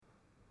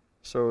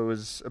So it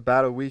was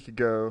about a week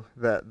ago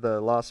that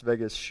the Las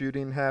Vegas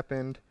shooting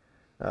happened.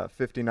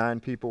 59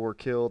 people were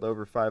killed,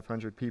 over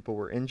 500 people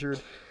were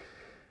injured.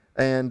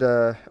 And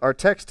our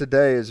text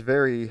today is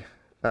very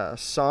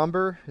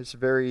somber, it's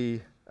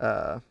very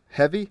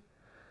heavy.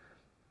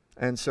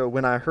 And so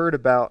when I heard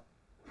about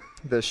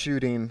the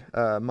shooting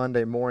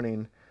Monday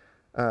morning,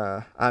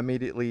 I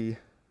immediately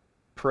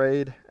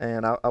prayed,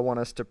 and I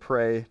want us to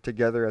pray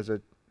together as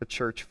a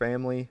church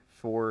family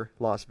for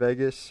Las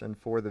Vegas and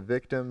for the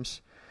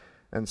victims.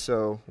 And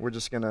so we're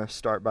just going to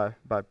start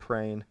by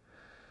praying.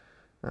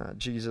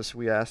 Jesus,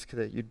 we ask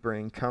that you'd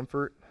bring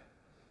comfort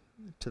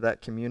to that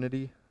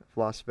community of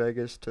Las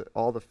Vegas, to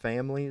all the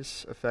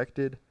families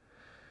affected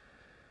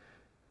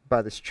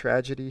by this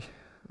tragedy.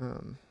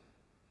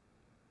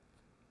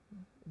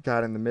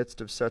 God, in the midst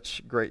of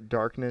such great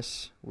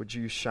darkness, would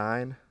you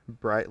shine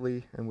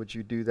brightly, and would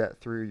you do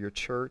that through your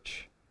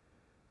church,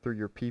 through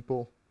your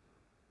people?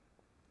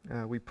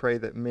 We pray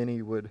that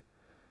many would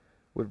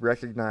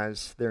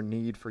recognize their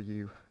need for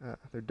you,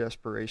 their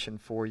desperation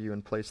for you,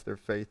 and place their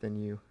faith in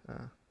you.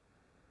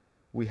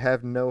 We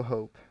have no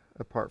hope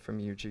apart from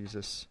you,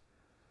 Jesus.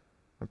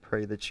 I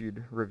pray that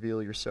you'd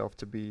reveal yourself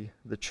to be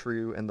the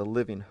true and the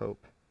living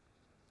hope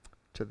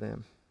to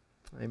them.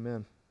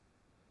 Amen.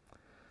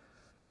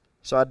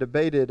 So I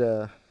debated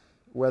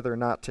whether or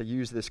not to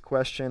use this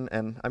question,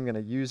 and I'm going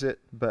to use it,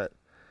 but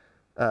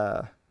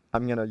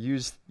I'm going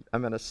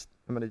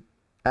to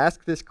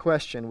ask this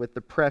question with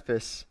the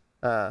preface,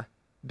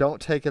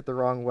 don't take it the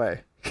wrong way,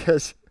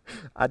 because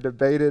I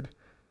debated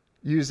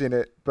using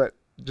it, but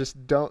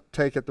just don't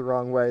take it the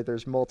wrong way.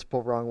 There's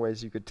multiple wrong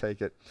ways you could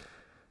take it.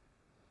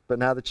 But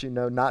now that you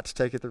know not to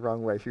take it the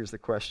wrong way, here's the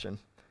question.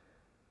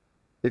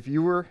 If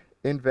you were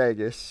in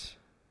Vegas,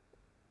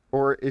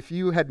 or if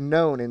you had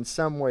known in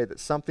some way that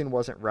something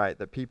wasn't right,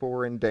 that people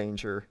were in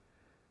danger,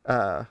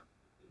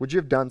 would you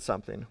have done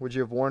something? Would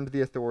you have warned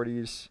the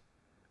authorities?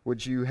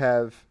 Would you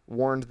have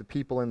warned the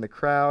people in the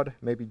crowd,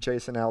 maybe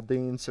Jason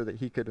Aldean, so that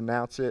he could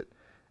announce it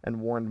and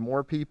warn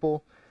more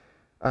people?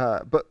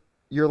 But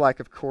you're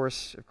like, of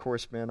course,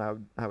 man,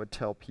 I would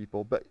tell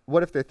people. But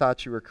what if they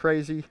thought you were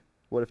crazy?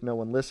 What if no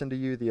one listened to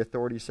you? The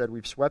authorities said,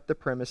 we've swept the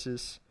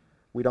premises.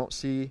 We don't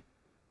see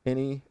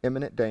any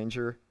imminent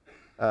danger.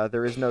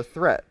 There is no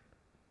threat.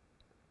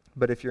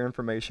 But if your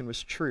information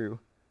was true,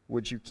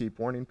 would you keep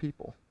warning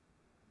people?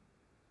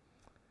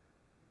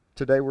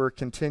 Today we're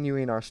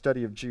continuing our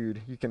study of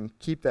Jude. You can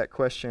keep that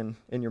question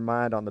in your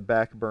mind on the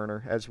back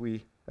burner as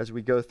we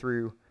go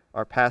through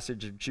our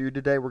passage of Jude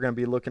today. We're going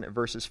to be looking at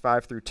verses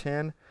 5 through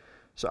 10.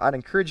 So I'd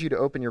encourage you to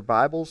open your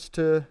Bibles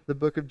to the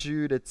book of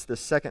Jude. It's the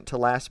second to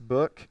last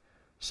book.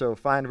 So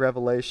find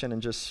Revelation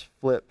and just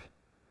flip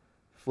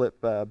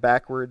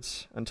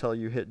backwards until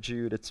you hit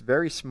Jude. It's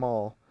very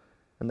small,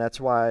 and that's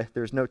why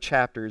there's no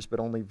chapters but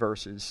only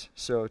verses.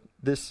 So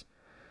this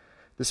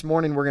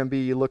morning we're going to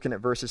be looking at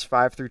verses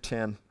 5 through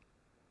 10.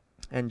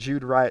 And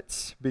Jude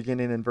writes,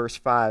 beginning in verse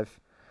 5,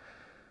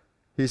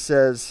 he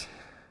says,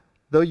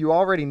 though you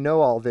already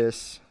know all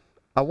this,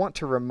 I want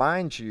to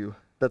remind you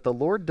that the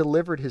Lord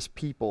delivered his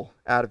people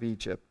out of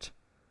Egypt,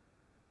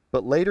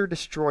 but later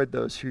destroyed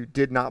those who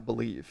did not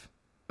believe.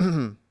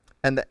 And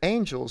the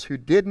angels who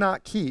did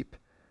not keep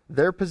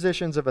their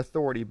positions of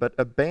authority, but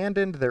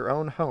abandoned their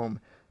own home,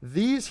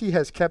 these he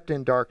has kept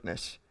in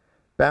darkness,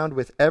 bound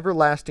with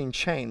everlasting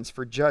chains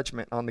for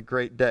judgment on the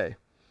great day.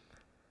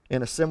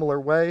 In a similar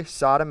way,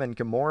 Sodom and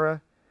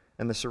Gomorrah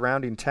and the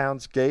surrounding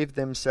towns gave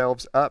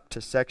themselves up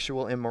to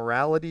sexual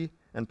immorality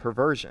and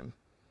perversion.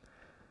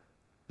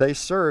 They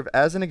serve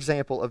as an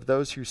example of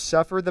those who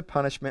suffer the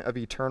punishment of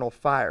eternal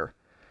fire.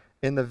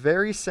 In the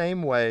very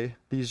same way,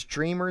 these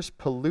dreamers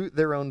pollute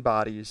their own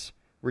bodies,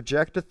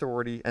 reject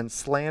authority, and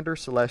slander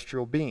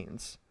celestial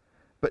beings.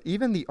 But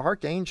even the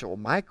archangel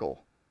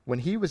Michael, when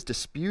he was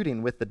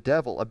disputing with the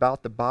devil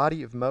about the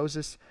body of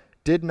Moses,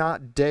 did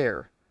not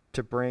dare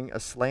to bring a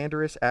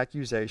slanderous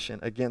accusation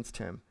against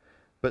him,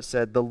 but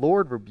said, the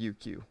Lord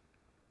rebuke you.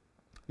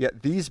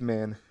 Yet these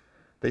men,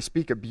 they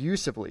speak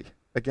abusively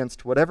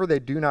against whatever they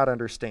do not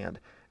understand,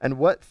 and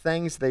what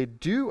things they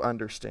do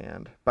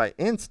understand by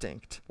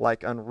instinct,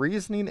 like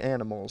unreasoning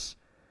animals,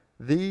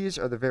 these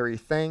are the very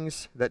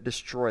things that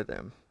destroy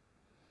them.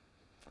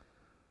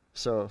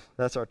 So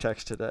that's our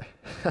text today.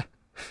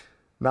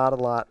 Not a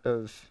lot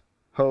of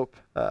hope.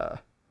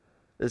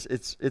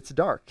 It's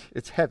dark.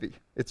 It's heavy.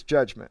 It's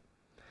judgment.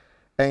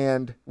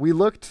 And we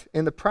looked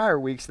in the prior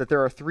weeks that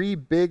there are three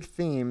big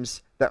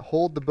themes that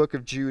hold the book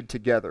of Jude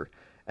together.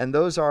 And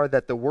those are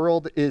that the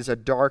world is a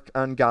dark,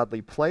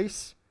 ungodly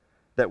place,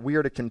 that we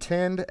are to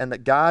contend, and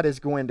that God is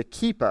going to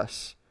keep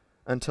us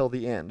until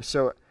the end.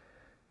 So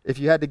if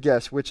you had to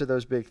guess, which of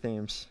those big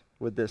themes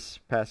would this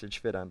passage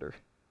fit under?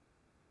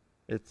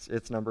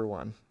 It's number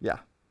one. Yeah,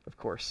 of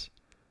course.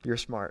 You're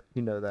smart.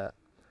 You know that.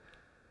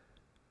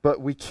 But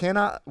we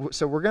cannot,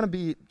 so we're going to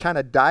be kind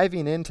of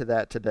diving into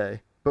that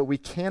today, but we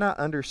cannot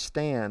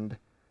understand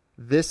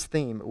this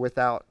theme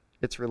without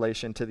its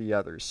relation to the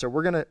others. So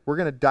we're going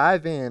to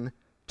dive in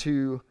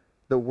to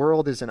the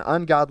world is an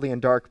ungodly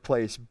and dark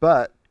place,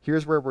 but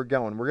here's where we're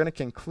going. We're going to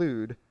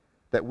conclude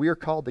that we are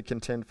called to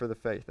contend for the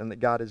faith and that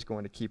God is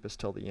going to keep us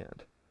till the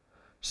end.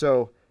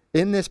 So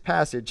in this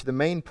passage, the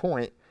main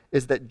point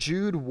is that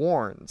Jude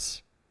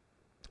warns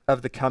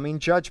of the coming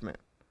judgment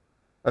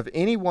of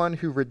anyone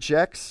who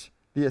rejects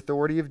the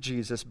authority of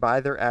Jesus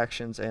by their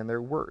actions and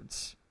their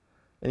words.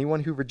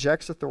 Anyone who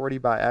rejects authority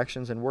by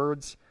actions and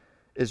words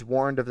is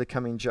warned of the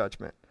coming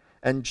judgment.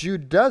 And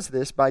Jude does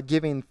this by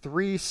giving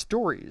 3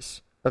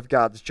 stories of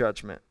God's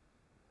judgment.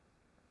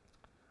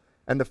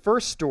 And the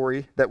first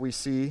story that we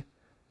see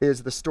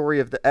is the story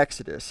of the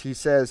Exodus. He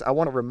says, I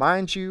want to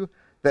remind you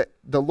that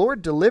the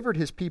Lord delivered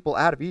his people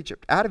out of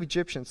Egypt, out of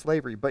Egyptian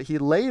slavery, but he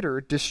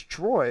later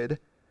destroyed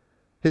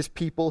his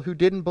people who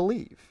didn't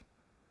believe.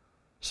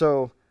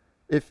 So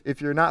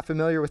if you're not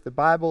familiar with the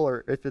Bible,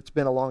 or if it's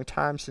been a long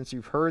time since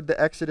you've heard the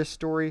Exodus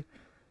story,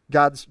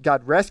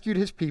 God rescued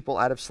his people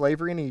out of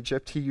slavery in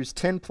Egypt. He used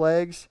 10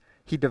 plagues.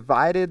 He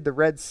divided the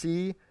Red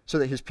Sea so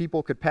that his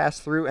people could pass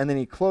through, and then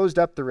he closed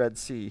up the Red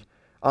Sea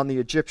on the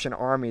Egyptian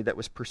army that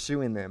was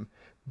pursuing them.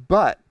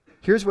 But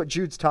here's what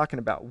Jude's talking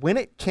about. When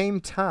it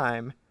came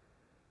time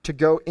to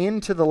go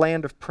into the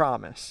land of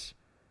promise,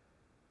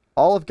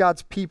 all of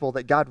God's people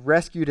that God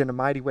rescued in a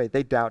mighty way,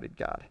 they doubted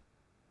God,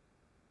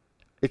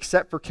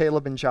 except for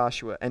Caleb and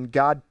Joshua. And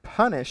God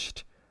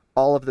punished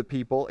all of the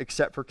people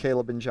except for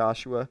Caleb and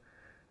Joshua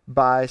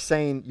by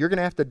saying, you're going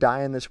to have to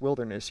die in this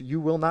wilderness. You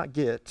will not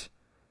get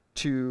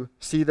to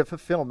see the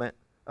fulfillment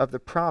of the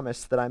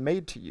promise that I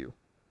made to you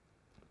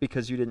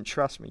because you didn't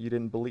trust me, you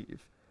didn't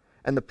believe.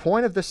 And the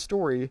point of this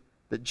story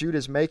that Jude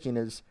is making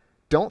is,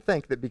 don't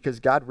think that because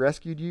God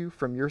rescued you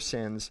from your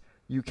sins,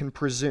 you can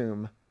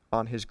presume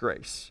on his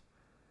grace.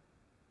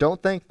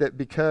 Don't think that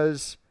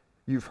because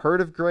you've heard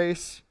of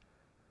grace,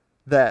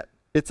 that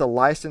it's a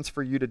license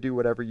for you to do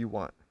whatever you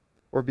want.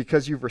 Or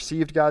because you've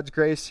received God's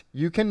grace,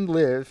 you can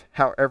live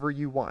however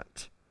you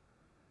want.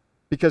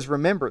 Because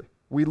remember,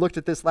 we looked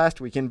at this last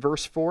week in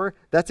verse 4.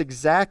 That's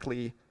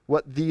exactly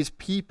what these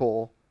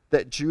people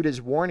that Jude is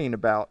warning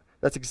about,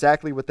 that's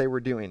exactly what they were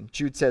doing.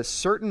 Jude says,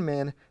 certain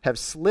men have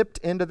slipped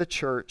into the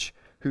church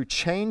who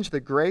change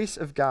the grace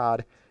of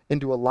God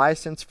into a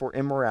license for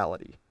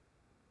immorality.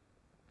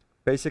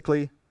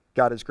 Basically,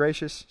 God is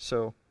gracious,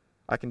 so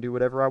I can do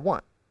whatever I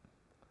want.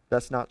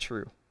 That's not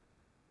true.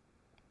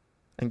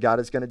 And God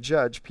is going to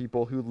judge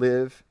people who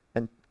live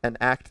and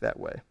act that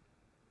way.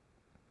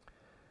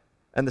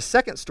 And the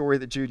second story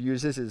that Jude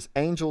uses is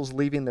angels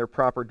leaving their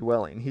proper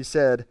dwelling. He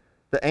said,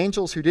 the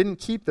angels who didn't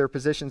keep their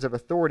positions of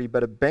authority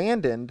but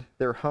abandoned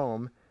their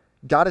home,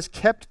 God has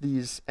kept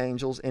these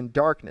angels in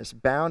darkness,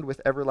 bound with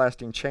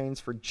everlasting chains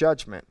for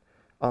judgment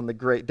on the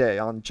great day,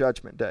 on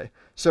Judgment Day.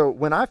 So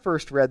when I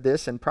first read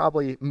this, and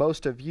probably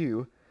most of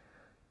you,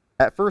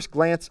 at first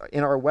glance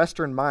in our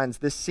Western minds,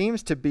 this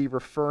seems to be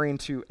referring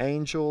to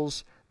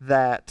angels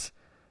that,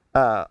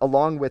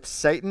 along with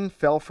Satan,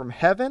 fell from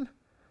heaven.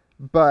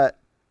 But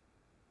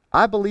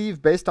I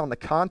believe, based on the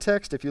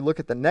context, if you look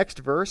at the next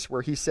verse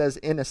where he says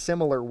in a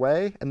similar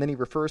way, and then he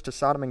refers to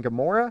Sodom and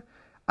Gomorrah,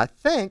 I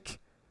think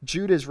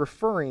Jude is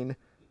referring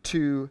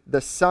to the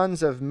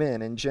sons of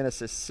men in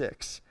Genesis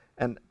 6.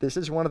 And this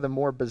is one of the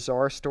more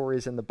bizarre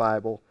stories in the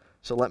Bible,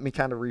 so let me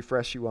kind of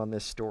refresh you on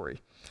this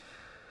story.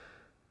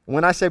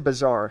 When I say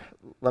bizarre,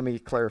 let me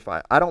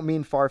clarify. I don't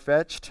mean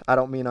far-fetched. I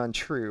don't mean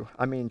untrue.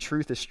 I mean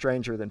truth is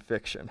stranger than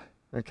fiction,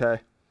 okay?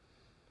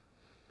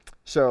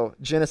 So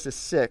Genesis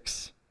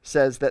 6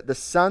 says that the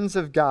sons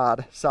of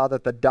God saw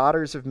that the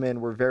daughters of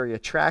men were very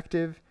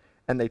attractive,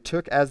 and they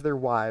took as their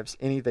wives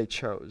any they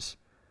chose.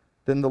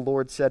 Then the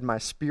Lord said, my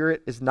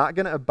spirit is not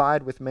going to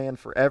abide with man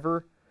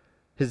forever.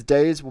 His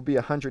days will be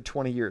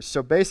 120 years.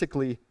 So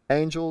basically,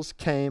 angels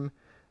came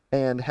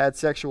and had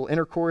sexual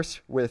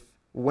intercourse with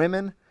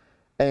women,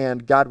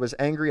 and God was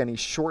angry, and he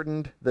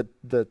shortened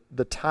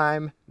the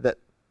time that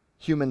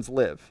humans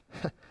live.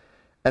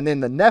 And then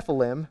the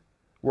Nephilim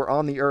were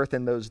on the earth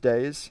in those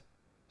days.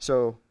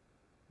 So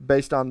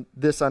based on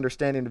this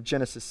understanding of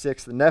Genesis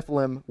 6, the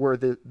Nephilim were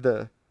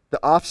the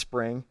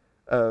offspring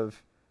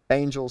of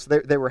angels.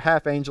 They were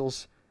half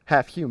angels,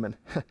 half human.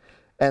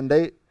 And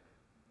they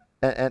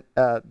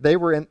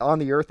were on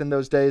the earth in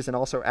those days, and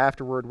also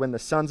afterward when the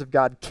sons of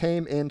God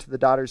came into the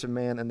daughters of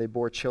man and they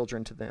bore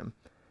children to them.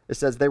 It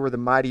says they were the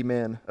mighty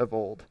men of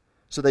old.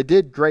 So they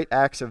did great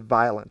acts of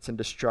violence and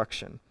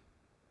destruction.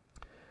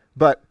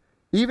 But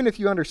even if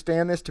you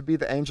understand this to be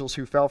the angels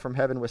who fell from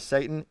heaven with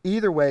Satan,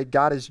 either way,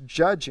 God is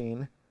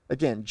judging.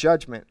 Again,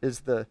 judgment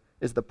is the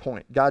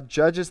point. God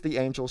judges the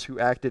angels who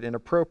acted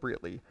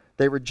inappropriately.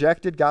 They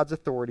rejected God's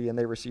authority and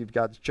they received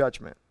God's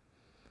judgment.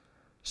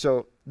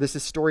 So this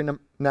is story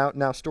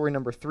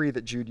number 3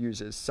 that Jude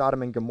uses,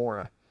 Sodom and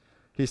Gomorrah.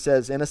 He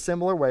says, in a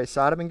similar way,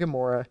 Sodom and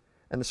Gomorrah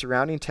and the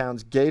surrounding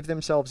towns gave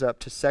themselves up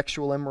to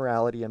sexual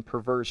immorality and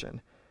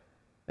perversion.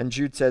 And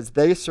Jude says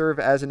they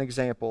serve as an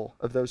example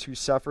of those who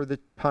suffer the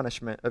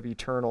punishment of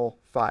eternal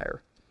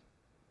fire.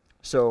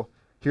 So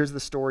here's the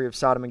story of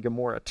Sodom and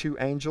Gomorrah. 2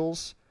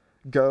 angels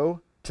go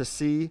to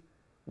see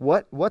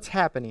what's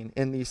happening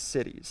in these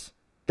cities.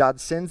 God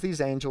sends these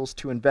angels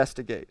to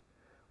investigate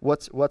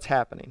what's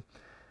happening.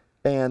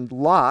 And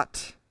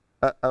Lot,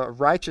 a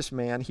righteous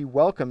man, he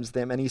welcomes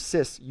them and he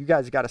says, you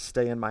guys got to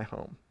stay in my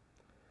home.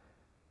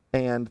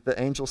 And the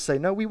angels say,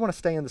 no, we want to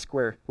stay in the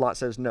square. Lot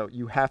says, no,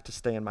 you have to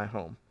stay in my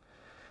home.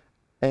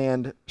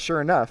 And sure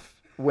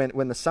enough,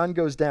 when the sun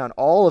goes down,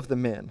 all of the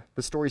men,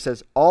 the story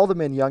says, all the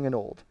men, young and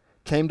old,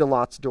 came to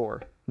Lot's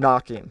door,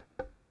 knocking.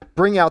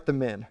 Bring out the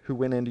men who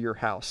went into your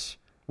house.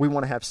 We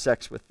want to have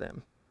sex with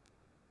them.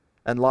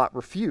 And Lot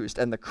refused,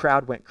 and the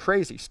crowd went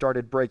crazy,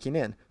 started breaking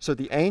in. So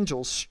the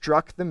angels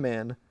struck the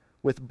men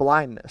with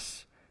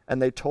blindness.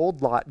 And they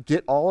told Lot,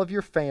 get all of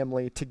your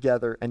family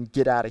together and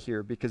get out of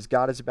here because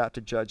God is about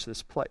to judge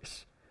this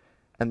place.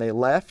 And they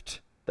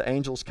left. The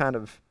angels kind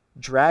of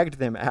dragged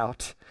them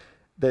out.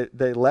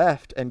 They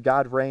left, and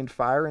God rained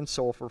fire and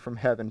sulfur from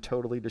heaven,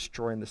 totally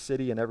destroying the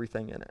city and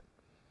everything in it.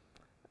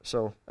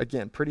 So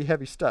again, pretty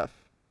heavy stuff,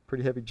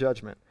 pretty heavy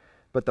judgment.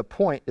 But the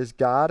point is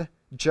God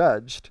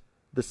judged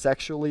the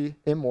sexually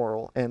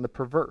immoral and the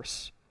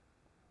perverse.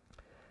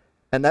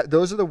 And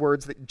those are the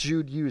words that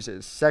Jude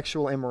uses,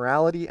 sexual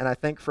immorality. And I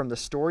think from the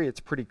story,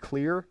 it's pretty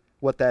clear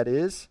what that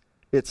is.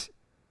 It's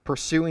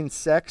pursuing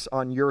sex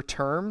on your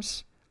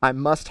terms. I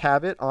must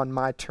have it on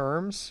my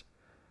terms.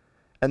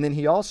 And then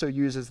he also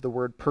uses the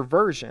word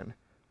perversion,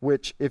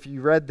 which if you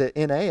read the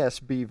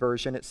NASB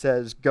version, it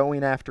says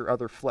going after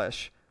other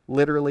flesh.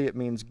 Literally, it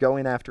means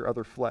going after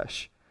other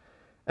flesh.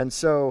 And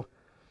so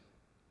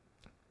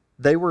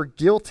they were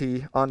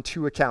guilty on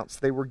two accounts.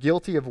 They were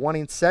guilty of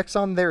wanting sex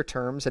on their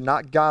terms and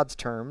not God's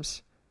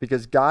terms,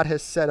 because God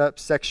has set up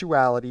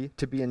sexuality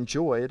to be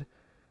enjoyed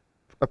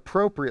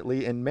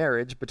appropriately in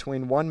marriage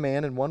between one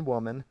man and one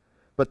woman,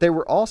 but they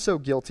were also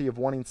guilty of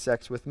wanting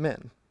sex with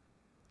men.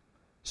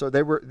 So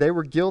they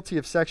were guilty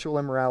of sexual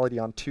immorality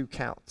on two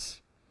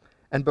counts.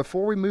 And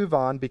before we move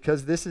on,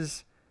 because this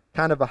is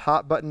kind of a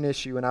hot button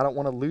issue and I don't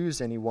want to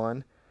lose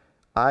anyone,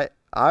 I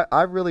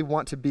really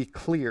want to be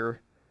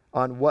clear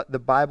on what the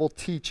Bible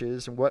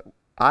teaches and what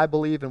I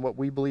believe and what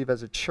we believe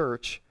as a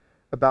church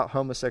about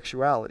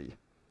homosexuality.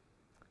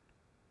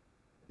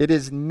 It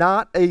is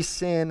not a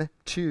sin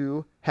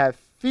to have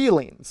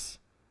feelings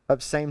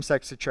of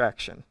same-sex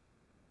attraction.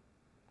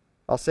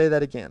 I'll say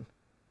that again.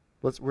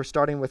 We're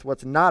starting with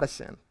what's not a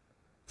sin.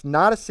 It's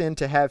not a sin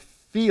to have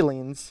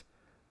feelings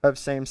of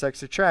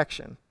same-sex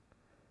attraction.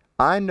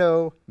 I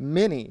know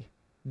many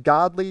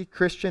godly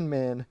Christian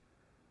men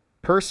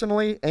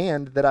personally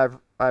and that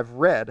I've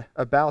read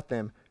about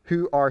them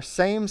who are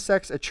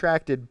same-sex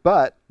attracted,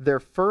 but their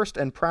first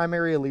and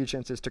primary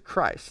allegiance is to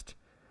Christ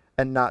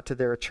and not to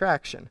their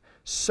attraction.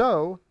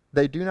 So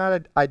they do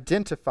not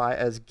identify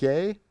as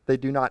gay. They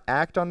do not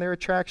act on their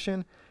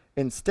attraction.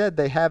 Instead,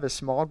 they have a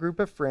small group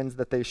of friends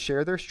that they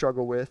share their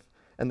struggle with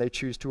and they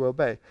choose to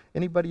obey.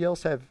 Anybody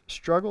else have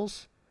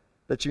struggles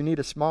that you need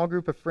a small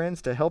group of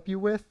friends to help you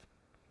with?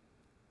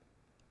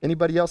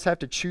 Anybody else have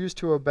to choose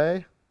to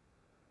obey?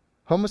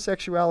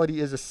 Homosexuality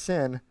is a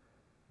sin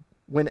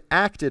when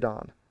acted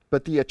on,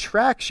 but the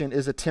attraction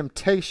is a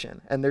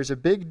temptation, and there's a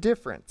big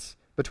difference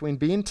between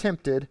being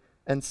tempted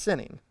and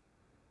sinning.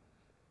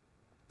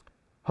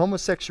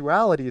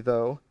 Homosexuality,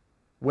 though,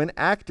 when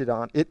acted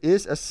on, it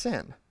is a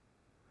sin,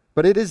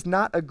 but it is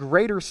not a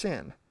greater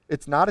sin.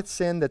 It's not a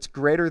sin that's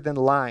greater than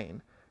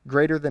lying,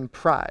 greater than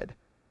pride,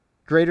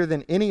 greater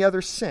than any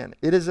other sin.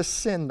 It is a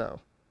sin, though,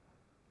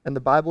 and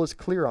the Bible is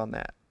clear on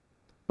that.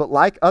 But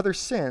like other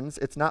sins,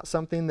 it's not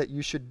something that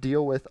you should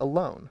deal with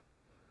alone.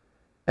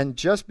 And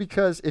just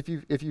because if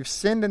you've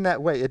sinned in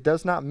that way, it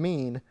does not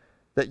mean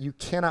that you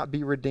cannot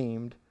be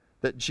redeemed,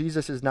 that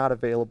Jesus is not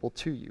available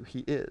to you.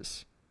 He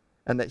is.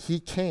 And that he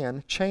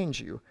can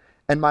change you.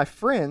 And my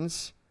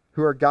friends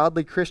who are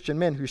godly Christian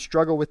men who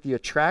struggle with the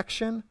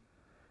attraction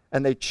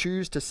and they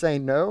choose to say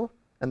no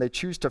and they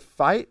choose to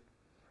fight,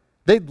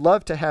 they'd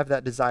love to have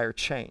that desire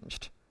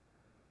changed.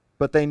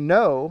 But they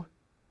know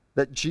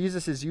that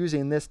Jesus is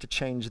using this to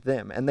change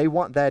them, and they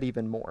want that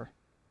even more.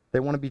 They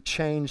want to be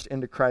changed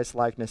into Christ's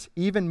likeness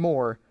even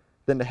more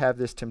than to have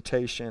this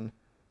temptation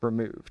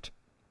removed.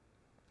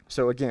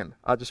 So again,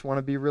 I just want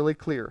to be really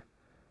clear.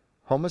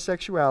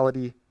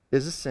 Homosexuality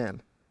is a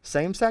sin.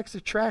 Same-sex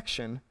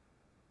attraction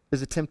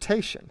is a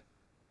temptation.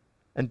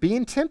 And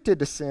being tempted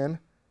to sin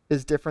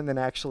is different than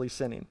actually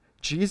sinning.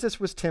 Jesus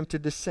was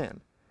tempted to sin,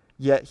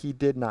 yet he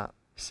did not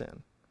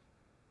sin.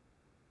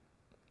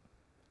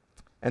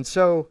 And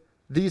so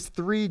these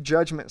three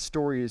judgment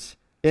stories,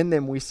 in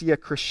them we see a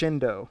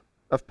crescendo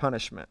of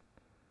punishment,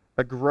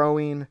 a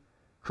growing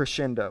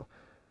crescendo.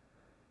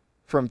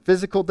 From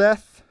physical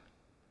death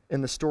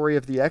in the story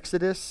of the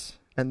Exodus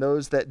and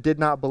those that did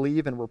not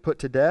believe and were put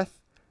to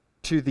death,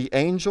 to the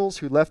angels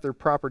who left their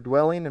proper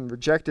dwelling and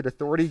rejected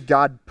authority,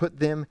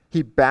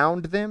 he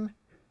bound them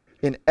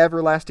in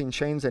everlasting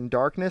chains and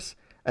darkness.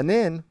 And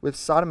then with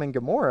Sodom and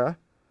Gomorrah,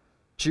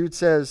 Jude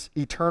says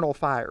eternal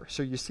fire.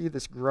 So you see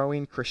this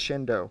growing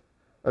crescendo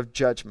of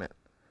judgment.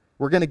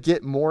 We're going to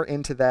get more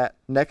into that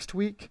next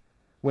week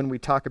when we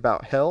talk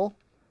about hell.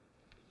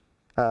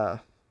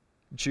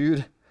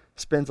 Jude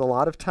spends a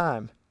lot of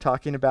time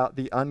talking about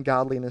the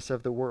ungodliness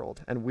of the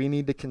world, and we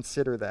need to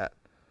consider that.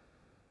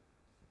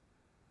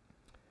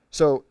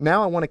 So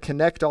now I want to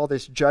connect all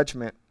this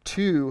judgment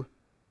to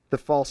the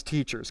false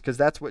teachers, because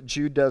that's what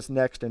Jude does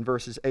next in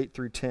verses 8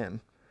 through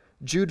 10.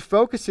 Jude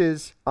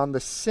focuses on the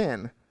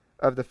sin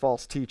of the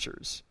false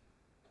teachers.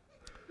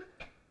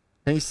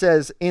 And he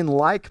says, in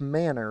like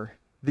manner,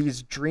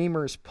 these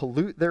dreamers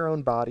pollute their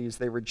own bodies,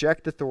 they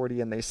reject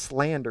authority, and they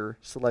slander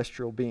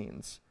celestial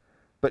beings.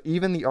 But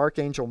even the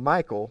archangel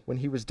Michael, when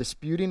he was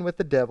disputing with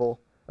the devil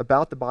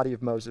about the body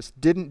of Moses,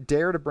 didn't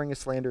dare to bring a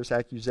slanderous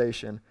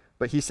accusation,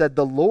 but he said,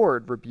 the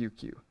Lord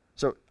rebuke you.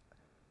 So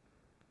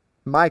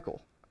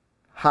Michael,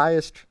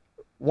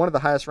 one of the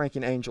highest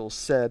ranking angels,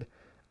 said,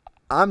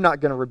 I'm not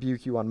going to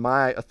rebuke you on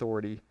my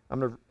authority. I'm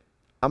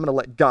going to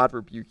let God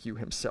rebuke you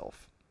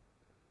himself.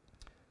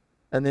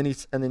 And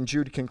then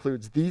Jude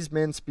concludes, these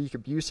men speak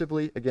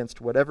abusively against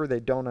whatever they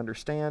don't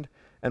understand,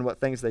 and what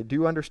things they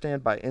do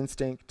understand by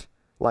instinct,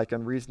 like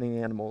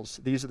unreasoning animals.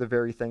 These are the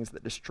very things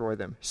that destroy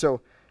them.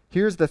 So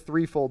here's the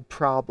threefold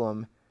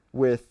problem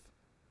with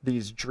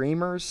these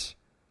dreamers,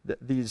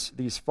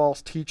 these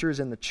false teachers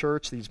in the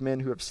church, these men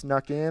who have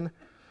snuck in.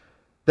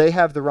 They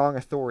have the wrong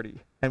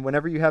authority. And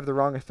whenever you have the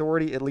wrong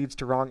authority, it leads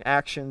to wrong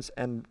actions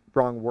and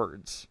wrong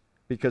words,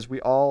 because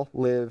we all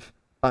live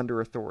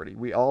under authority.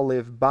 We all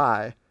live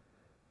by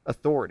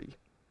authority.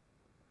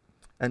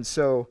 And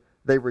so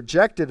they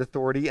rejected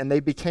authority and they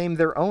became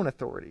their own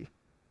authority.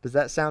 Does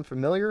that sound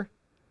familiar?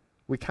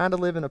 We kind of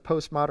live in a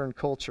postmodern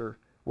culture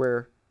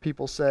where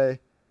people say,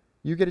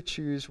 you get to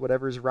choose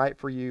whatever is right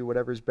for you,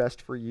 whatever is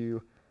best for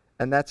you.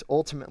 And that's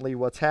ultimately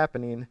what's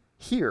happening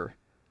here,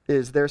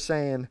 is they're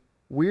saying,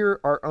 we're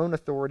our own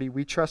authority,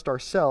 we trust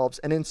ourselves,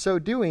 and in so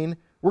doing,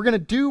 we're going to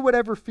do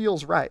whatever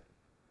feels right.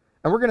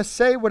 And we're going to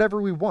say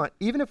whatever we want.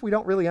 Even if we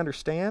don't really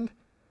understand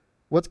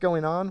what's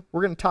going on,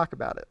 we're going to talk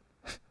about it.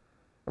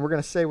 And we're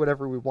going to say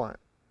whatever we want.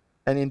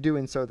 And in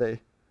doing so, they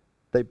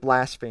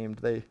blasphemed,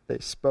 they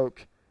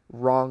spoke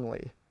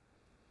wrongly.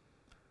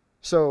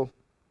 So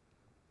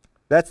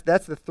that's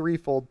the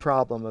threefold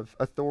problem of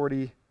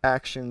authority,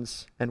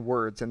 actions, and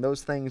words. And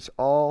those things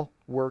all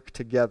work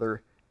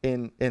together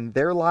in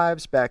their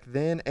lives back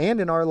then and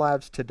in our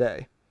lives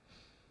today.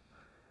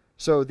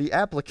 So the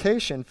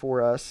application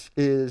for us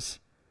is,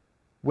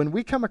 when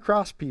we come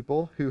across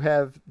people who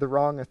have the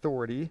wrong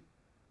authority,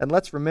 and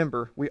let's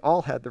remember, we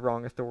all had the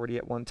wrong authority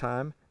at one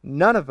time.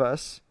 None of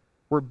us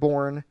were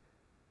born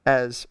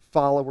as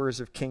followers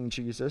of King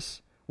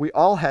Jesus. We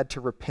all had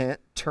to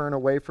repent, turn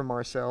away from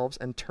ourselves,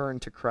 and turn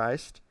to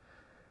Christ.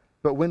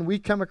 But when we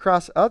come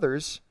across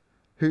others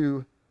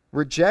who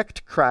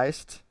reject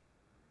Christ,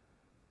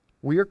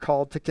 we are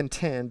called to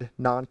contend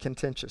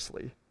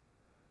non-contentiously.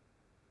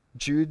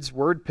 Jude's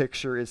word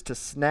picture is to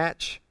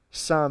snatch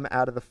some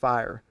out of the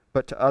fire,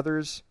 but to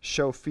others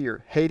show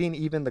fear, hating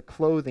even the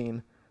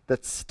clothing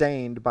that's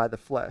stained by the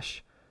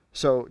flesh.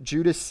 So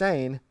Jude is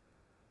saying,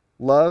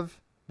 love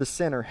the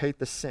sinner, hate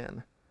the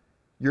sin.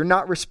 You're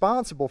not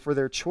responsible for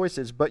their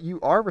choices, but you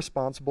are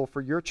responsible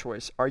for your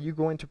choice. Are you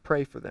going to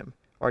pray for them?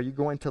 Are you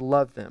going to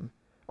love them?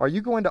 Are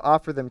you going to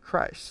offer them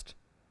Christ?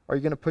 Are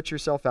you going to put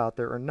yourself out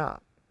there or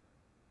not?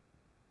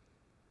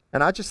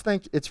 And I just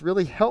think it's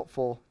really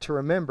helpful to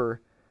remember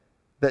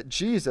that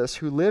Jesus,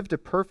 who lived a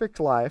perfect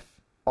life,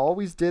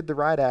 always did the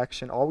right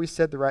action, always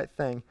said the right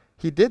thing,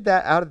 he did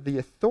that out of the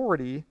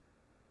authority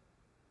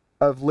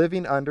of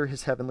living under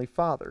his heavenly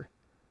Father.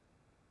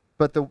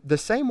 But the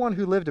same one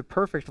who lived a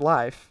perfect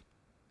life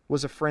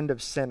was a friend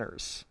of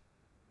sinners.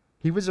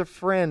 He was a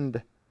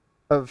friend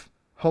of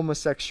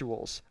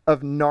homosexuals,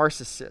 of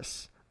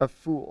narcissists, of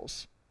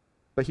fools.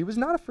 But he was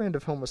not a friend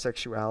of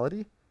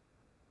homosexuality.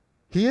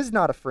 He is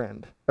not a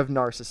friend of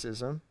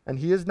narcissism, and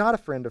he is not a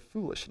friend of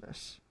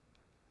foolishness.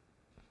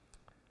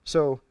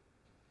 So,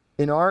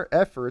 in our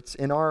efforts,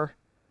 in our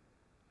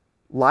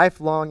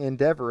lifelong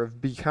endeavor of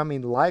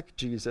becoming like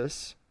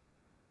Jesus,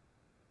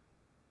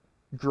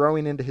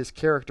 growing into his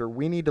character,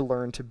 we need to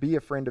learn to be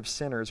a friend of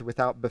sinners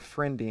without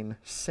befriending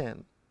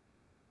sin.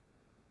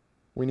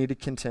 We need to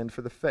contend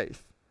for the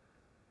faith.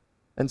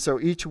 And so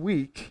each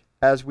week,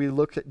 as we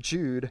look at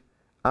Jude,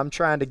 I'm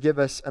trying to give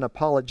us an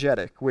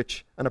apologetic,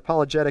 which an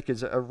apologetic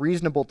is a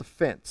reasonable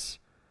defense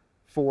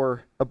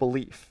for a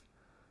belief.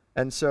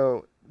 And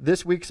so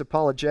this week's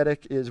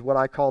apologetic is what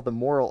I call the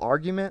moral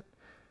argument.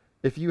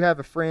 If you have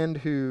a friend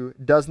who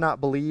does not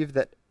believe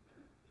that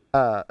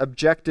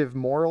objective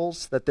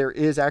morals, that there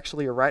is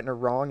actually a right and a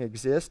wrong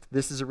exist,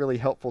 this is a really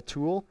helpful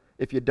tool.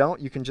 If you don't,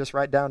 you can just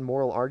write down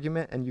moral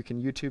argument and you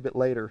can YouTube it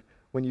later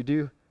when you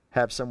do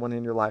have someone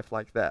in your life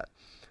like that.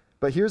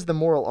 But here's the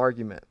moral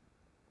argument.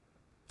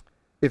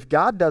 If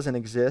God doesn't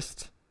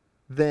exist,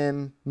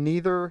 then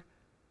neither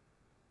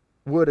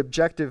would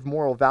objective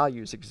moral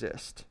values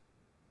exist.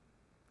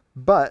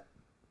 But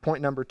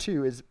point number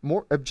 2 is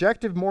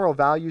objective moral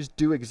values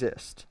do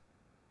exist.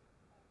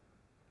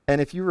 And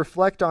if you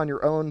reflect on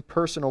your own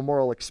personal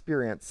moral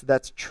experience,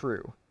 that's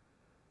true.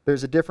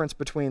 There's a difference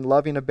between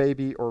loving a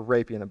baby or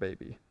raping a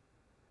baby.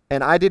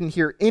 And I didn't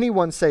hear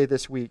anyone say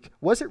this week,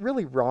 was it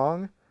really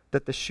wrong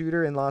that the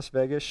shooter in Las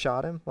Vegas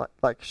shot him,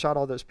 like shot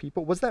all those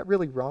people? Was that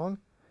really wrong?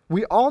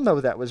 We all know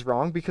that was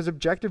wrong because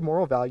objective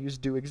moral values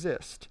do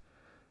exist.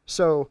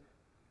 So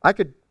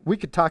we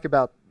could talk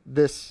about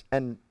this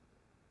and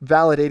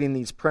validating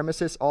these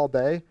premises all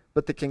day,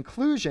 but the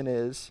conclusion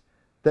is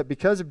that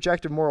because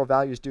objective moral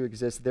values do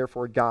exist,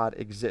 therefore God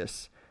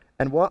exists.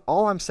 And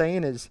all I'm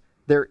saying is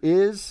there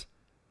is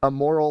a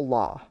moral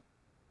law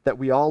that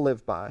we all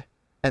live by,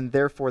 and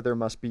therefore there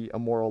must be a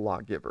moral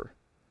lawgiver.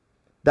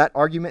 That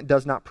argument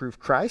does not prove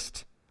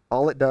Christ.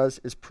 All it does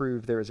is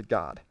prove there is a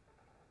God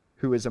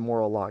who is a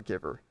moral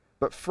lawgiver.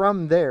 But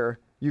from there,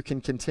 you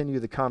can continue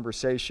the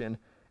conversation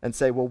and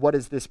say, well, what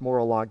is this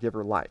moral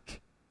lawgiver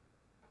like?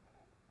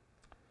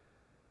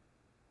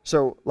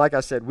 So, like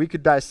I said, we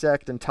could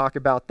dissect and talk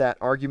about that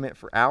argument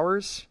for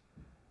hours,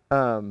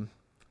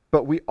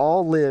 but we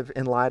all live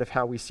in light of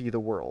how we see the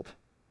world.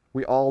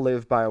 We all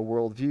live by a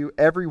worldview.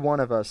 Every one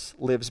of us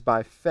lives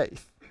by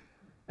faith.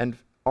 And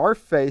our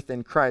faith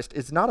in Christ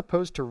is not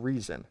opposed to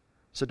reason.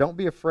 So don't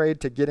be afraid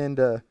to get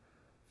into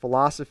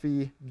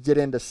philosophy, get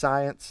into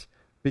science,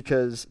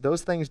 because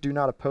those things do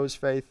not oppose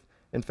faith.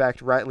 In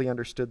fact, rightly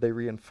understood, they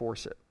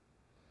reinforce it.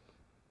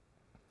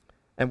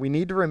 And we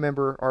need to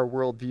remember our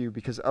worldview,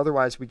 because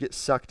otherwise we get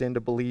sucked into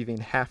believing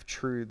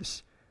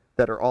half-truths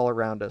that are all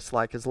around us.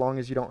 Like, as long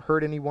as you don't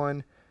hurt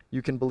anyone,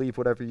 you can believe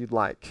whatever you'd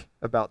like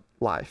about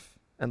life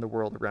and the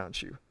world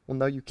around you. Well,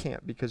 no, you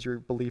can't, because your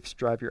beliefs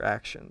drive your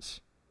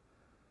actions.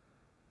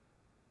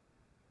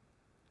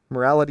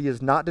 Morality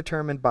is not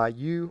determined by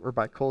you or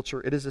by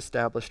culture. It is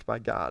established by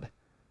God.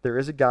 There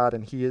is a God,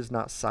 and he is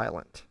not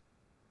silent.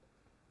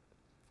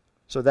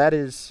 So that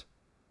is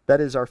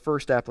our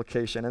first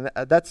application. And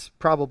that's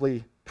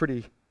probably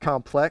pretty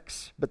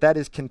complex, but that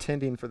is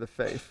contending for the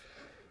faith.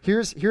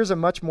 Here's a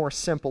much more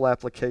simple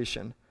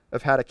application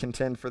of how to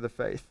contend for the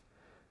faith.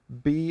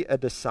 Be a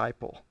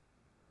disciple.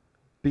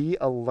 Be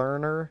a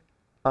learner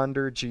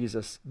under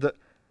Jesus.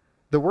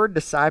 The word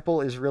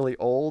disciple is really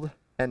old,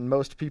 and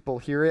most people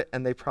hear it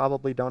and they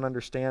probably don't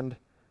understand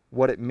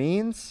what it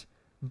means,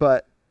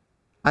 but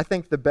I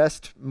think the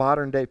best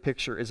modern day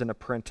picture is an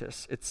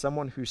apprentice. It's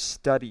someone who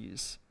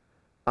studies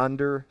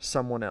under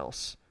someone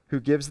else, who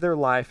gives their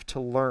life to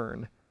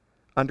learn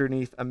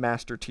underneath a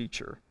master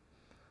teacher.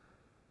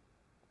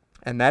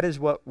 And that is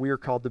what we are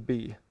called to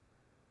be.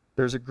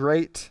 There's a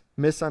great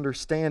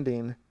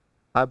misunderstanding,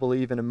 I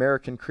believe, in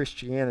American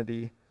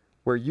Christianity,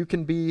 where you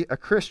can be a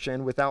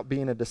Christian without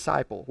being a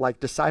disciple. Like,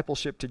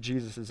 discipleship to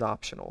Jesus is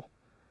optional.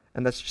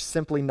 And that's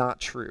simply not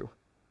true.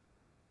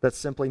 That's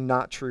simply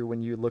not true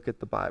when you look at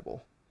the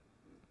Bible.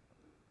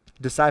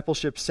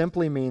 Discipleship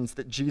simply means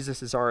that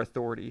Jesus is our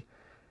authority.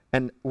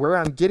 And where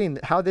I'm getting,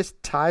 how this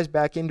ties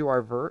back into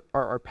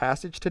our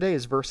passage today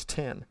is verse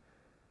 10.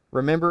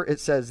 Remember, it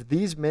says,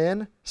 these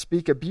men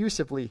speak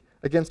abusively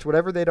against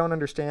whatever they don't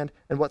understand,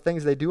 and what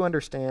things they do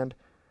understand,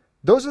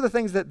 those are the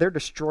things that they're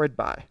destroyed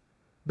by.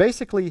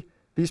 Basically,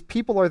 these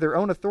people are their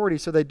own authority,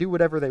 so they do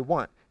whatever they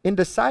want. In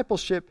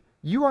discipleship,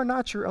 you are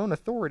not your own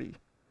authority.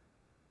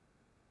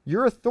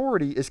 Your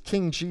authority is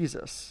King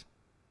Jesus.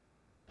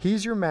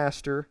 He's your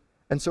master,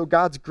 and so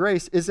God's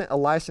grace isn't a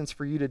license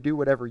for you to do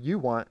whatever you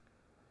want.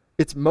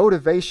 It's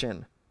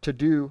motivation to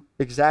do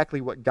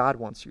exactly what God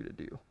wants you to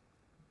do.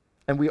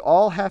 And we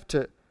all have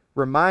to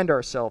remind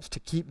ourselves to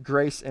keep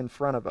grace in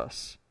front of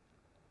us.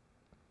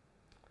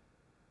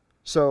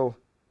 So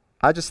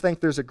I just think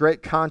there's a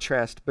great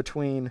contrast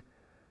between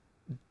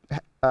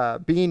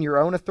being your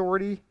own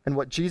authority and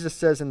what Jesus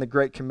says in the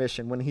Great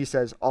Commission when he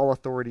says, all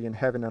authority in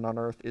heaven and on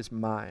earth is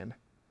mine.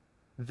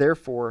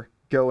 Therefore,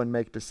 go and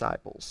make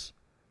disciples.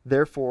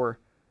 Therefore,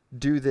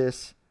 do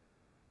these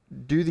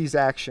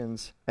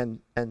actions and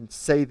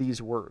say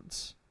these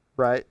words,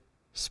 right?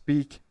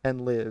 Speak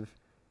and live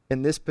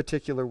in this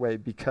particular way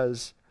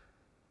because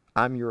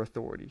I'm your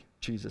authority,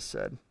 Jesus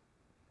said.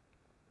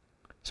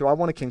 So I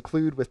want to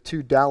conclude with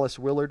 2 Dallas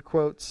Willard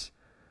quotes.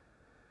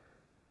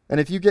 And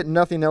if you get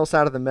nothing else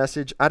out of the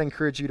message, I'd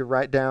encourage you to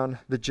write down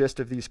the gist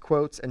of these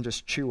quotes and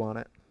just chew on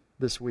it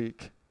this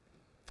week.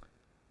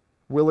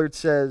 Willard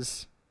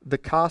says, the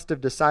cost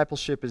of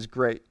discipleship is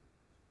great.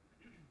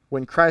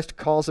 When Christ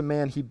calls a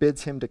man, he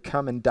bids him to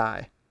come and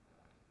die.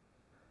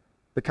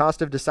 The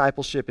cost of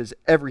discipleship is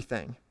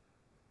everything,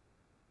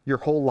 your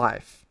whole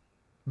life.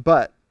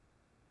 But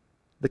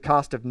the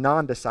cost of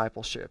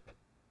non-discipleship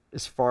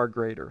is far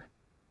greater.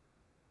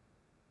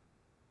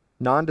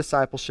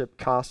 Non-discipleship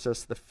costs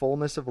us the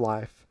fullness of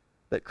life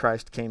that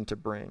Christ came to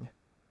bring.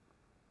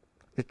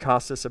 It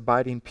costs us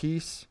abiding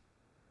peace.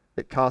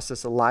 It costs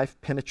us a life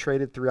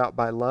penetrated throughout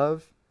by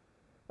love,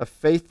 a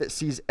faith that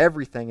sees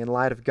everything in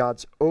light of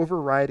God's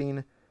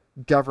overriding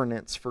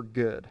governance for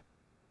good.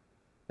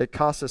 It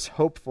costs us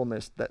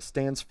hopefulness that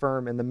stands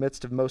firm in the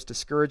midst of most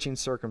discouraging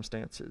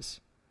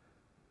circumstances.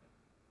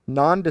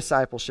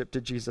 Non-discipleship to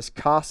Jesus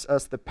costs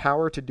us the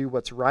power to do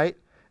what's right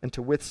and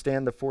to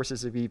withstand the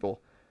forces of evil.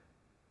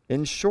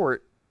 In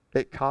short,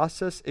 it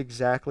costs us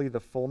exactly the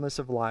fullness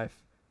of life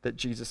that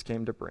Jesus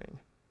came to bring.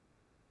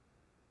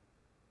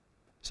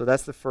 So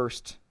that's the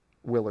first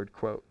Willard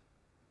quote.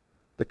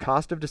 The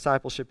cost of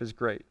discipleship is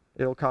great.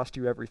 It'll cost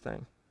you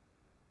everything.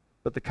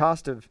 But the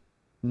cost of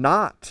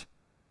not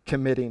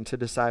committing to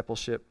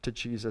discipleship to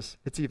Jesus,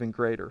 it's even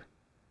greater.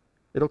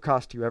 It'll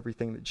cost you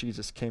everything that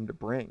Jesus came to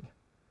bring.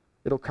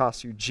 It'll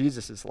cost you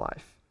Jesus'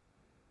 life.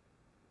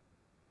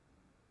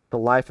 The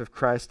life of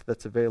Christ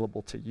that's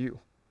available to you.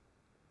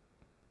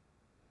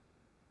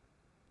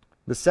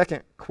 The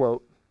second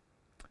quote,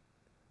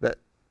 that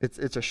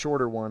it's a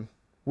shorter one.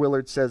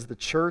 Willard says the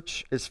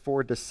church is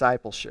for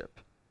discipleship,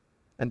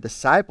 and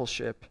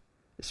discipleship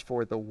is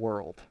for the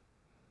world.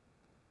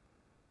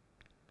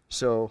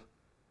 So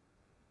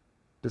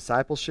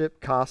discipleship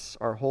costs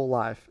our whole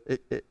life.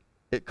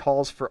 It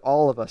calls for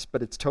all of us,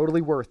 but it's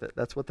totally worth it.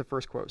 That's what the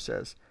first quote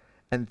says.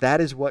 And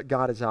that is what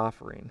God is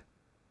offering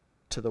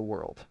to the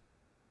world.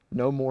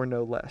 No more,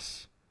 no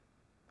less.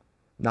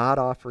 Not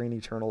offering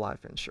eternal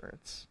life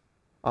insurance.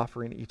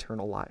 Offering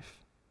eternal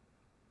life.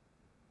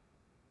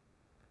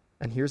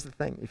 And here's the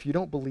thing. If you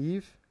don't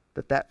believe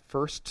that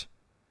first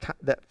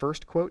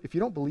quote, if you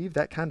don't believe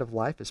that kind of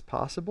life is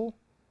possible,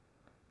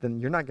 then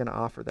you're not going to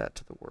offer that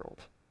to the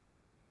world.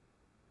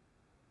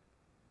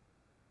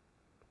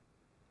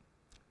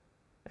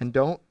 And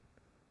don't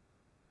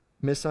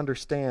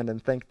misunderstand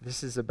and think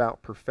this is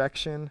about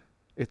perfection.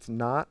 It's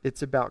not.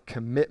 It's about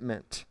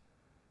commitment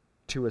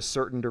to a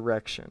certain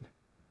direction.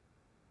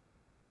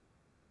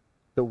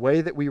 The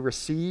way that we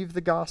receive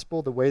the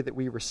gospel, the way that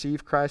we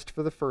receive Christ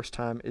for the first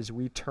time, is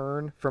we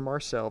turn from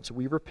ourselves.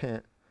 We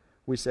repent.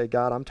 We say,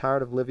 God, I'm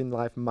tired of living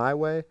life my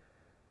way.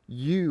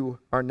 You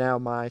are now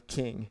my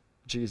king,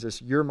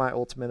 Jesus. You're my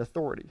ultimate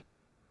authority.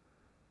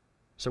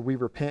 So we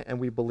repent and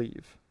we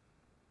believe.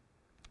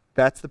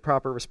 That's the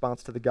proper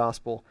response to the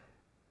gospel.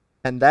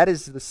 And that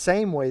is the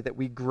same way that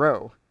we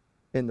grow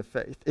in the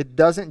faith. It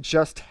doesn't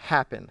just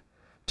happen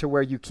to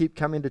where you keep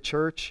coming to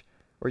church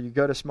or you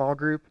go to small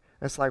group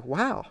and it's like,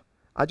 wow,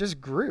 I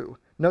just grew.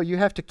 No, you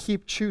have to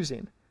keep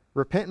choosing.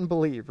 Repent and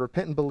believe.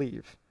 Repent and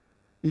believe.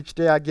 Each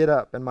day I get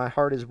up and my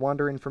heart is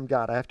wandering from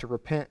God. I have to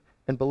repent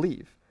and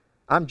believe.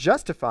 I'm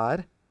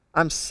justified.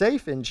 I'm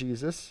safe in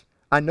Jesus.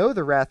 I know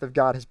the wrath of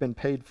God has been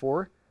paid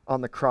for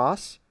on the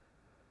cross.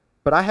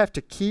 But I have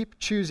to keep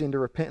choosing to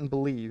repent and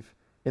believe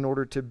in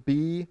order to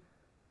be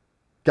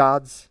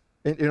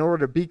in order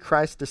to be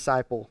Christ's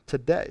disciple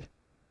today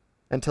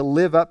and to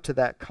live up to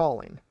that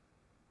calling.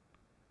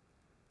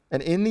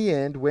 And in the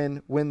end,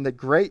 when the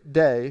great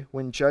day,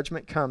 when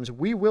judgment comes,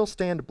 we will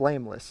stand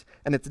blameless.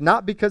 And it's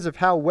not because of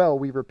how well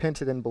we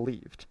repented and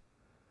believed,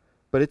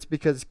 but it's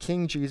because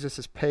King Jesus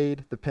has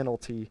paid the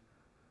penalty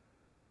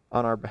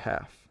on our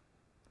behalf.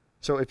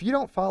 So if you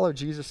don't follow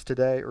Jesus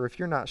today, or if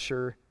you're not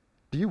sure,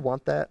 do you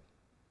want that?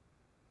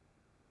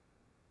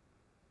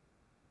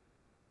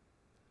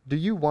 Do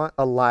you want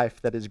a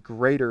life that is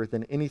greater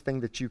than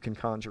anything that you can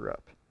conjure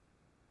up?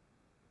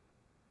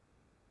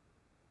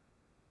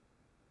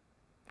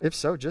 If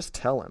so, just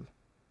tell him.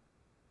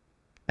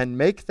 And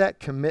make that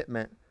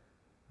commitment,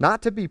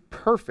 not to be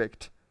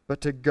perfect, but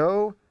to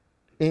go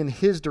in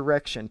his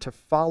direction, to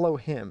follow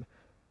him.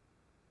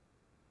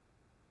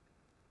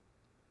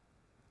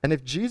 And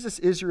if Jesus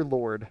is your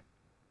Lord,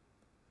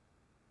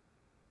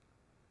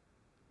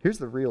 here's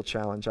the real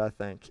challenge, I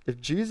think.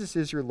 If Jesus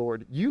is your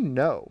Lord, you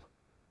know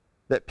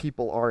that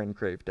people are in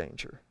grave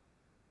danger.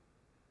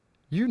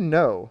 You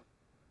know,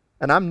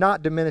 and I'm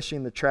not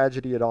diminishing the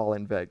tragedy at all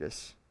in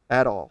Vegas,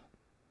 at all.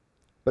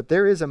 But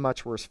there is a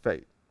much worse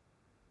fate.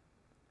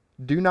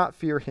 Do not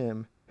fear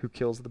him who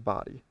kills the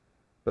body,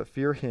 but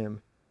fear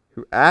him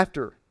who,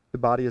 after the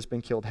body has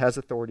been killed, has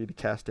authority to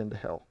cast into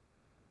hell.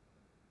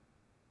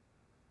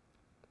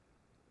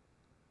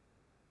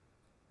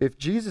 If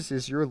Jesus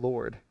is your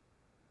Lord,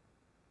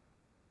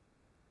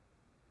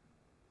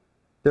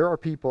 there are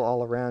people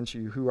all around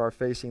you who are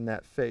facing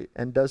that fate,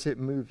 and does it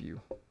move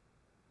you?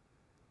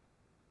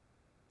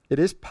 It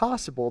is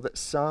possible that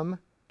some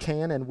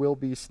can and will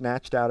be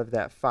snatched out of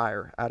that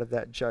fire, out of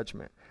that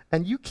judgment.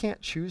 And you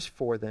can't choose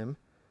for them.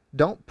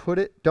 Don't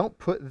put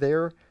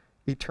their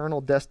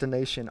eternal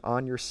destination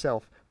on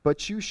yourself,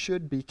 but you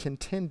should be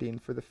contending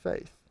for the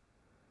faith.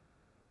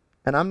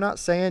 And I'm not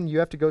saying you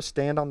have to go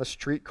stand on the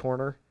street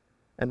corner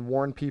and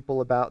warn people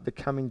about the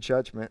coming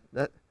judgment.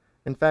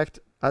 In fact,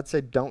 I'd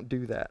say don't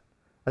do that.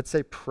 I'd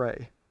say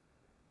pray.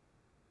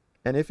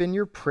 And if in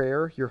your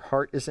prayer your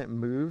heart isn't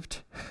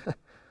moved,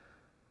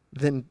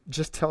 then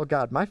just tell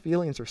God, my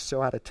feelings are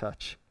so out of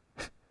touch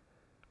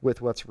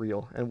with what's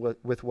real and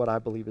with what I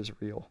believe is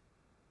real.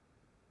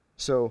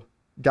 So,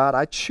 God,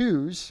 I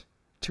choose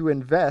to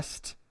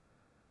invest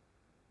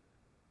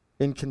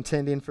in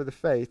contending for the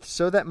faith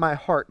so that my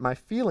heart, my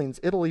feelings,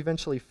 it'll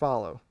eventually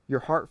follow.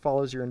 Your heart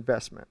follows your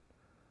investment.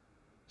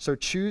 So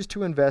choose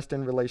to invest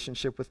in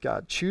relationship with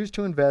God. Choose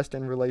to invest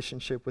in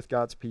relationship with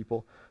God's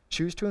people.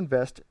 Choose to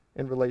invest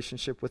in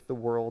relationship with the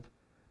world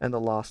and the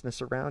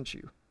lostness around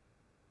you.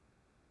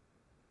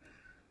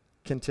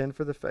 Contend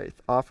for the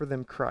faith. Offer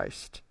them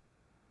Christ.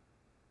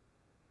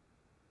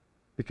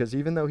 Because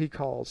even though he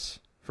calls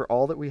for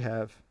all that we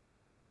have,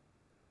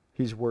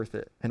 he's worth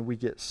it, and we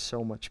get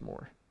so much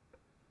more.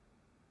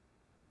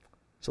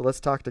 So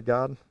let's talk to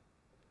God.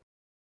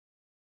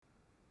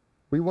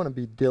 We want to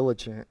be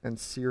diligent and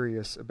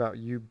serious about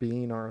you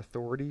being our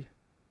authority.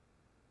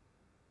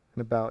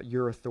 and about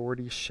your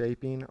authority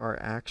shaping our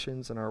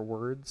actions and our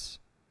words,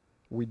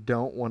 we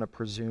don't want to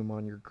presume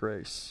on your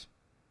grace.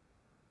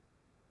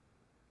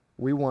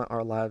 We want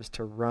our lives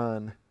to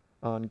run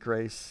on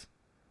grace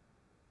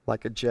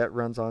like a jet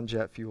runs on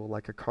jet fuel,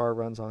 like a car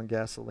runs on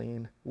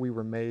gasoline. We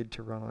were made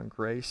to run on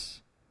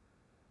grace.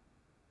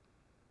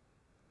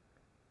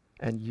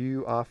 And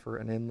you offer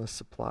an endless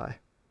supply.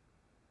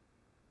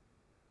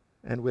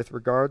 And with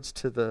regards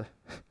to the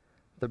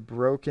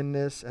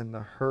brokenness and the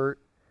hurt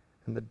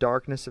and the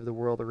darkness of the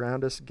world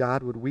around us,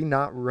 God, would we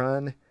not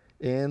run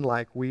in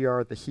like we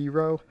are the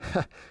hero?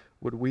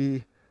 Would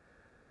we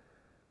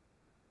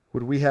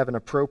have an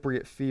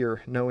appropriate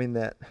fear, knowing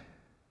that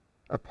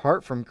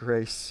apart from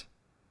grace,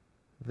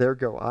 there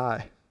go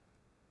I,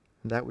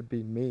 and that would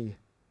be me,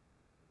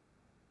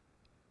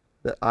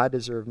 that I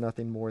deserve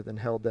nothing more than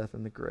hell, death,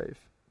 and the grave.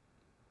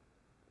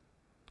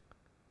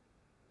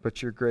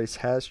 But your grace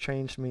has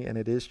changed me, and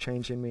it is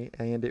changing me,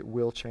 and it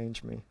will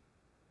change me.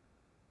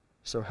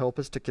 So help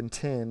us to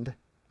contend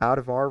out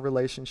of our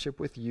relationship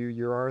with you.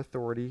 You're our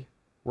authority.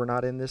 We're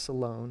not in this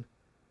alone.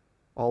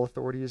 All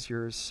authority is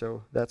yours,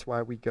 so that's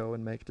why we go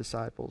and make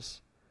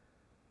disciples.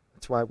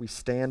 That's why we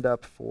stand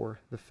up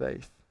for the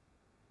faith.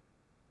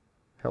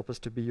 Help us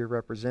to be your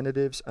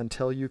representatives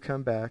until you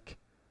come back.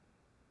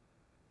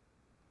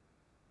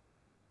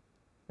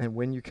 And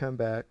when you come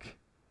back,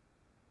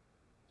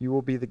 you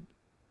will be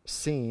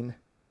seen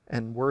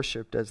and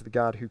worshipped as the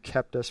God who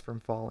kept us from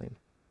falling.